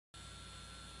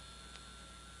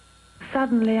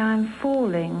suddenly I'm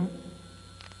falling.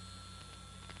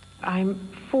 I'm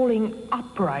falling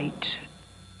upright.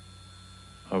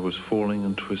 I was falling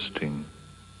and twisting.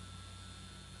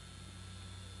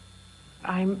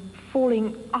 I'm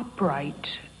falling upright.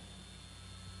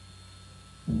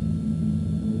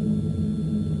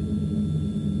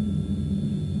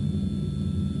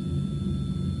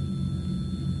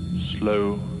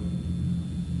 Slow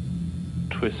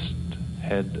twist,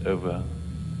 head over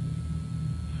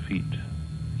feet,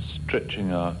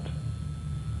 stretching out,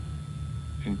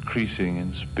 increasing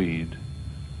in speed.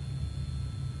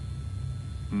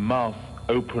 Mouth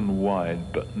open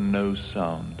wide, but no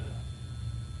sound.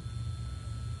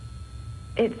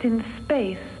 It's in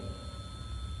space.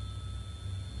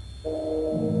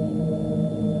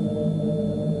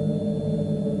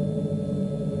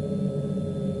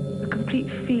 A complete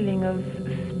feeling of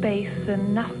space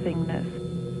and nothingness.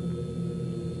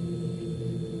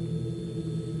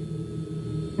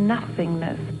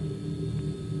 Nothingness.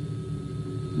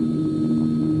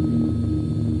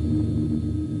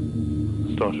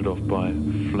 Started off by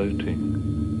floating,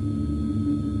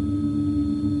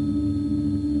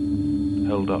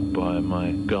 held up by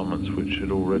my garments which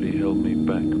had already held me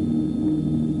back.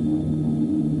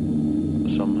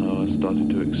 Somehow I started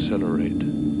to accelerate,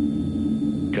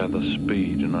 gather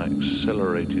speed, and I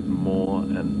accelerated more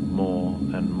and more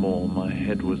and more. My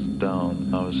head was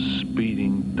down. I was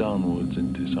speeding downwards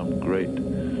into some great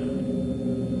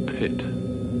pit,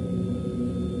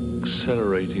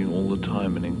 accelerating all the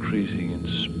time and increasing in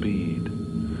speed,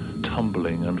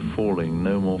 tumbling and falling,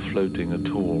 no more floating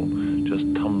at all, just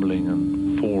tumbling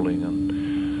and falling and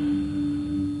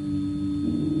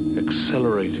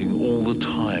accelerating all the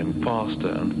time, faster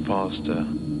and faster.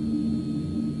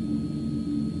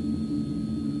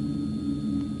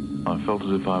 I felt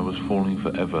as if I was falling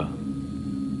forever.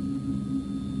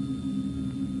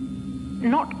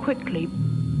 Not quickly,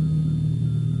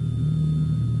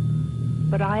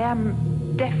 but I am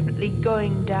definitely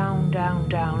going down, down,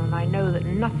 down, and I know that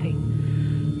nothing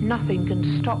can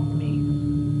stop me.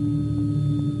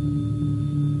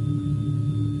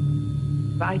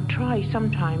 I try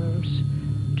sometimes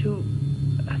to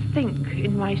think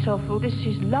in myself, oh, this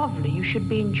is lovely, you should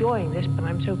be enjoying this, but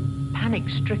I'm so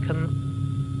panic-stricken.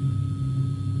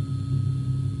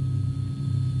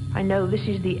 I know this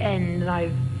is the end and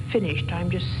I've finished. I'm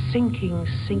just sinking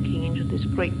into this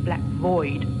great black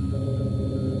void.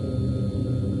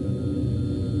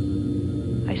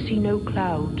 I see no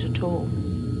clouds at all.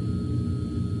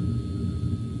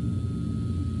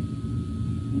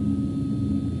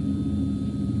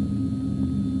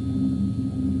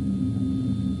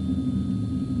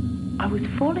 I was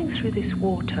falling through this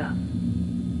water.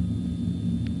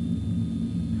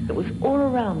 It was all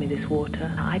around me, this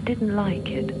water. I didn't like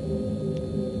it.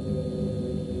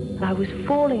 I was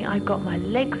falling, I got my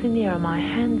legs in the air and my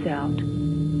hands out.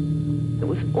 It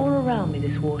was all around me,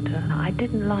 this water. I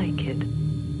didn't like it.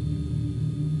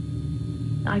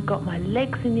 I got my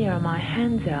legs in the air and my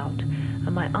hands out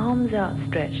and my arms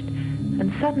outstretched,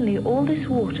 and suddenly all this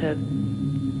water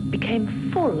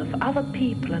became full of other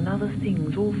people and other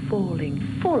things all falling,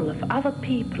 full of other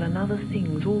people and other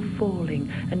things all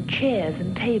falling, and chairs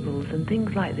and tables and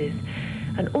things like this.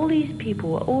 And all these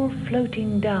people were all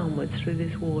floating downwards through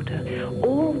this water,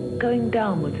 all going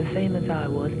downwards the same as I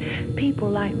was. People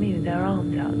like me with their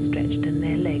arms outstretched and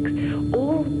their legs,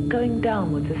 all going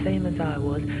downwards the same as I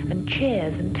was, and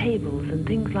chairs and tables and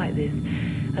things like this.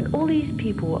 And all these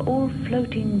people were all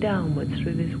floating downwards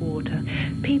through this water.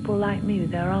 People like me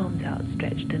with their arms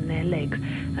outstretched and their legs.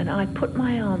 And I put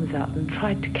my arms out and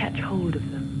tried to catch hold of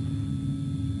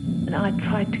them. And I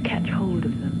tried to catch hold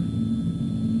of them.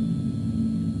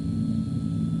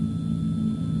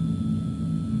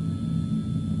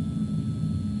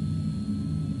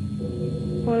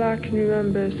 All I can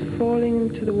remember is falling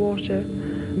into the water.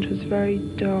 It was very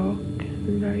dark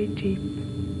and very deep.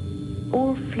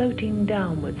 All floating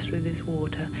downwards through this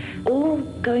water, all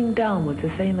going downwards the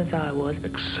same as I was.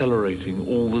 Accelerating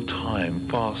all the time,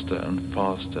 faster and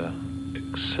faster,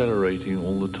 accelerating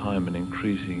all the time and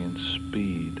increasing in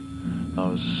speed. I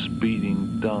was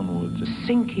speeding downwards.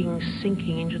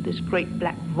 Sinking into this great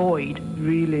black void.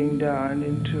 Reeling down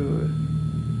into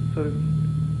a sort of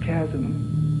chasm.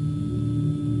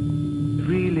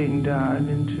 Reeling down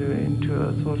into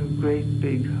a sort of great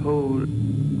big hole.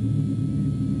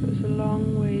 It was a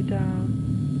long way down.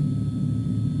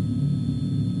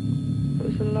 It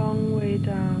was a long way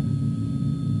down.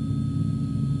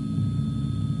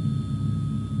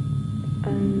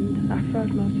 And I felt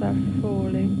myself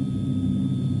falling.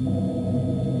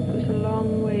 It was a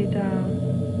long way down.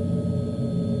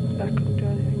 I couldn't do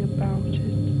anything about it.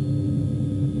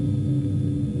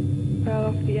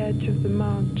 edge of the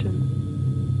mountain.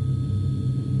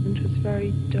 It was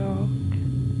very dark.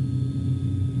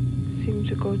 It seemed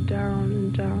to go down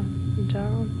and down and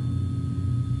down.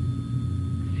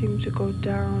 It seemed to go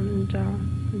down and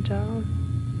down and down.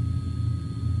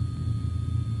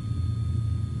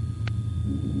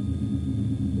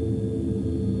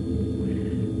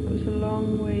 It was a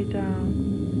long way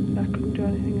down. I couldn't do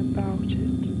anything about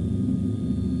it.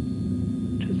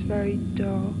 It was very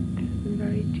dark and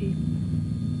very deep.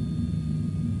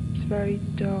 It was very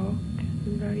dark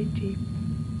and very deep.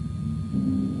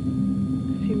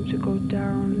 It seemed to go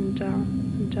down and down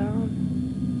and down.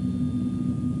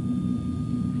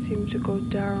 It seemed to go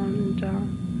down and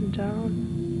down and down.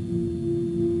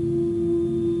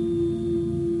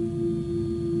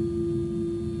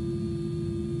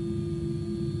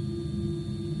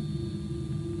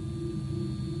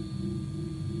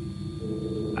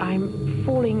 I'm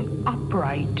falling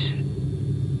upright.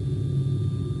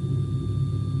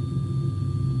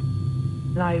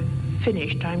 And I've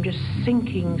finished. I'm just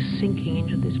sinking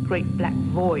into this great black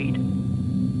void.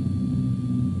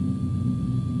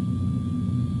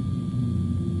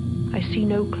 I see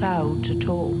no clouds at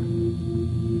all.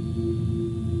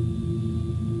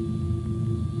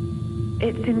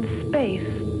 It's in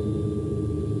space.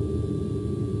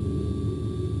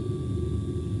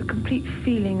 The complete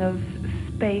feeling of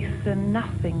space and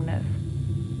nothingness.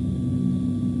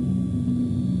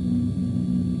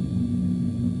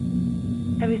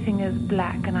 Everything is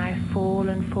black and I fall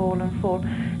and fall and fall.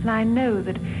 And I know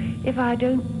that if I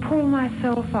don't pull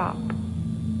myself up,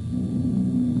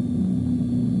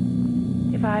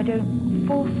 if I don't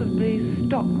forcibly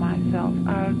stop myself,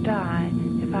 I'll die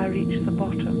if I reach the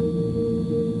bottom.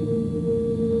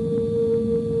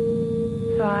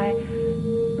 So I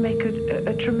make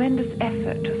a tremendous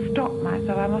effort to stop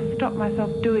myself. I must stop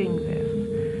myself doing this.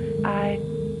 I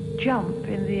jump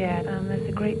in the air, and there's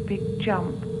a great big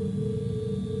jump.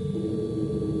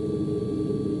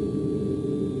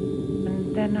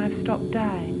 And then I've stopped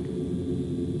dying.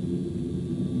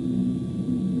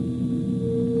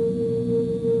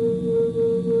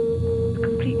 The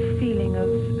complete feeling of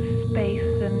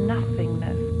space and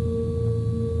nothingness.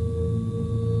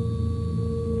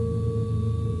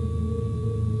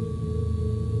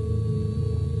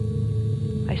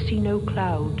 I see no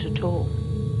clouds at all.